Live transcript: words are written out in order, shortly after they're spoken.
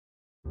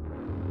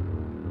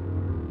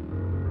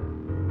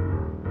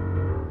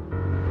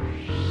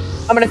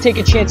I'm gonna take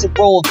a chance and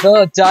roll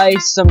the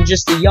dice. I'm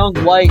just a young,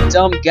 white,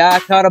 dumb guy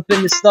caught up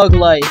in this thug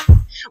life.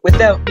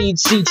 Without need,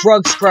 see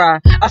drugs cry.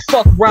 I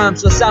fuck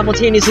rhymes while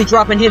simultaneously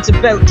dropping hints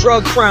about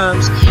drug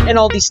crimes. And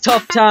all these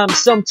tough times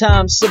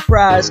sometimes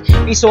surprise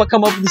me, so I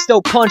come up with these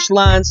dope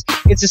punchlines.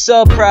 It's a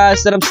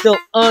surprise that I'm still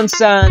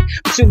unsigned,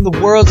 but soon the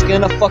world's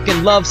gonna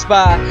fucking love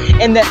spy.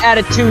 And that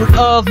attitude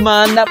of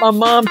mine that my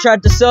mom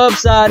tried to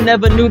subside,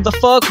 never knew the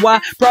fuck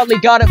why. Probably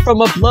got it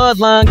from a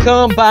bloodline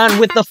combined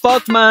with the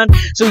fuck mind.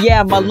 So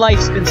yeah, my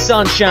life's been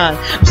sunshine.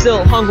 I'm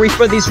still hungry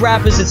for these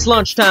rappers, it's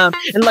lunchtime.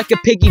 And like a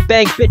piggy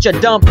bank, bitch, I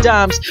dump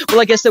dimes.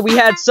 Well, I guess that we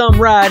had some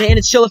ride, and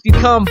it's chill if you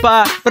come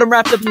by, but I'm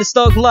wrapped up in this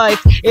thug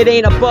life. It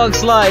ain't a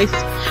bug's life,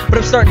 but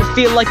I'm starting to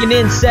feel like an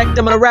insect.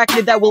 I'm an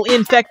arachnid that will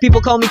infect.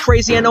 People call me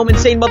crazy, I know I'm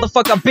insane,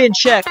 motherfucker, I've been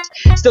checked.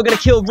 Still gonna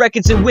kill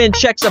records and win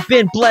checks, I've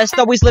been blessed.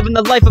 Always living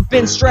the life, I've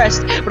been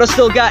stressed, but I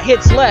still got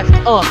hits left,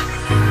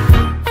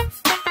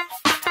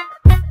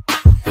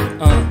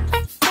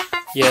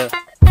 Yeah.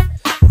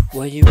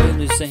 What you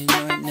really saying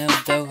right now,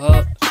 though,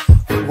 huh?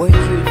 What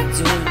you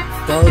doing,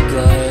 thug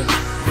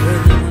life?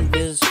 Really want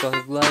this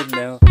thug life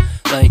now?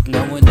 Like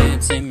no one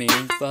did see me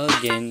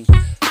fucking,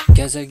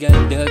 cause I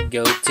got the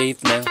gold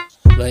teeth now.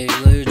 Like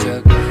Lil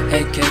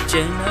Jughead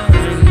catching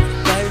on,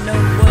 like no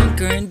one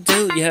can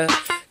do, yeah.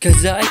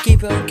 Cause I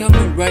keep on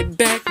coming right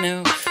back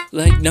now.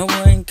 Like no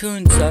one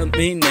can stop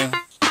me now.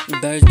 You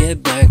better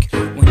get back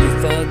when you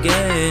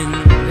fucking,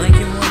 like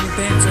you want your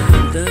pants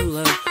on the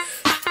low.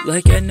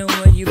 Like I know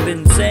what you've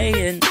been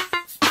saying,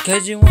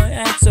 cause you want to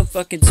act so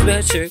fucking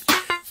special.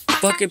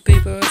 Fucking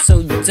people are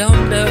so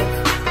dumb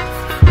though.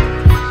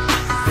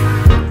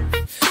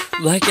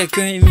 Like I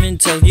couldn't even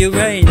tell you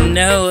right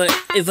now.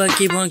 If I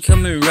keep on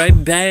coming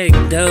right back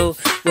though,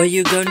 what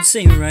you gonna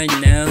see right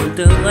now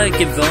though? Like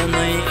if all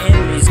my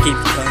enemies keep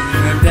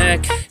coming right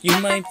back, you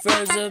might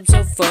froze up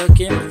so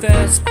fucking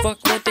fast.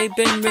 Fuck what they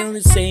been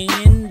really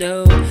saying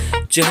though.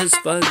 Just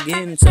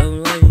fucking so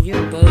like you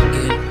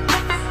bugging.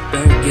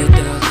 Better get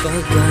the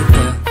fuck like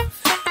that.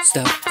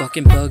 Stop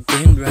fucking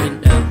bugging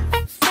right now.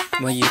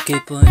 What you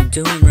keep on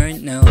doing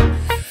right now?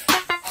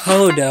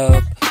 Hold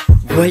up,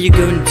 what you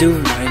gonna do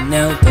right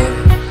now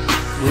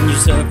though? When you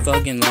start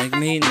fucking like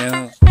me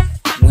now,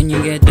 when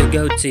you get the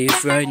gold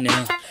teeth right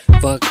now.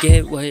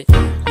 Forget what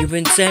you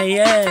been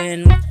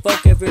saying.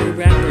 Fuck every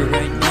rapper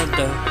right now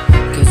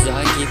though, cause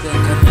I keep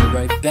on coming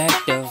right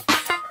back though.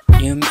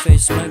 Your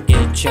face might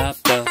get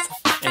chopped off,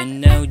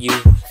 and now you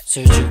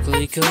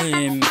surgically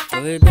couldn't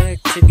put it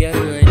back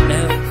together right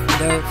now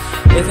though.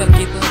 If I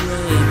keep on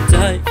really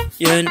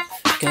dying,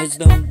 cause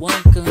no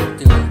one can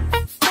do it.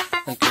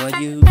 Like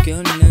what you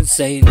gonna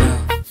say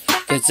now?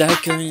 Cause I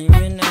couldn't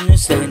even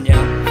understand ya.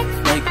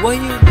 Like what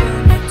you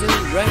gonna do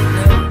right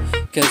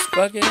now? Cause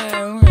fuck it, I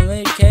don't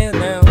really care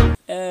now.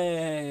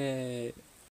 Hey.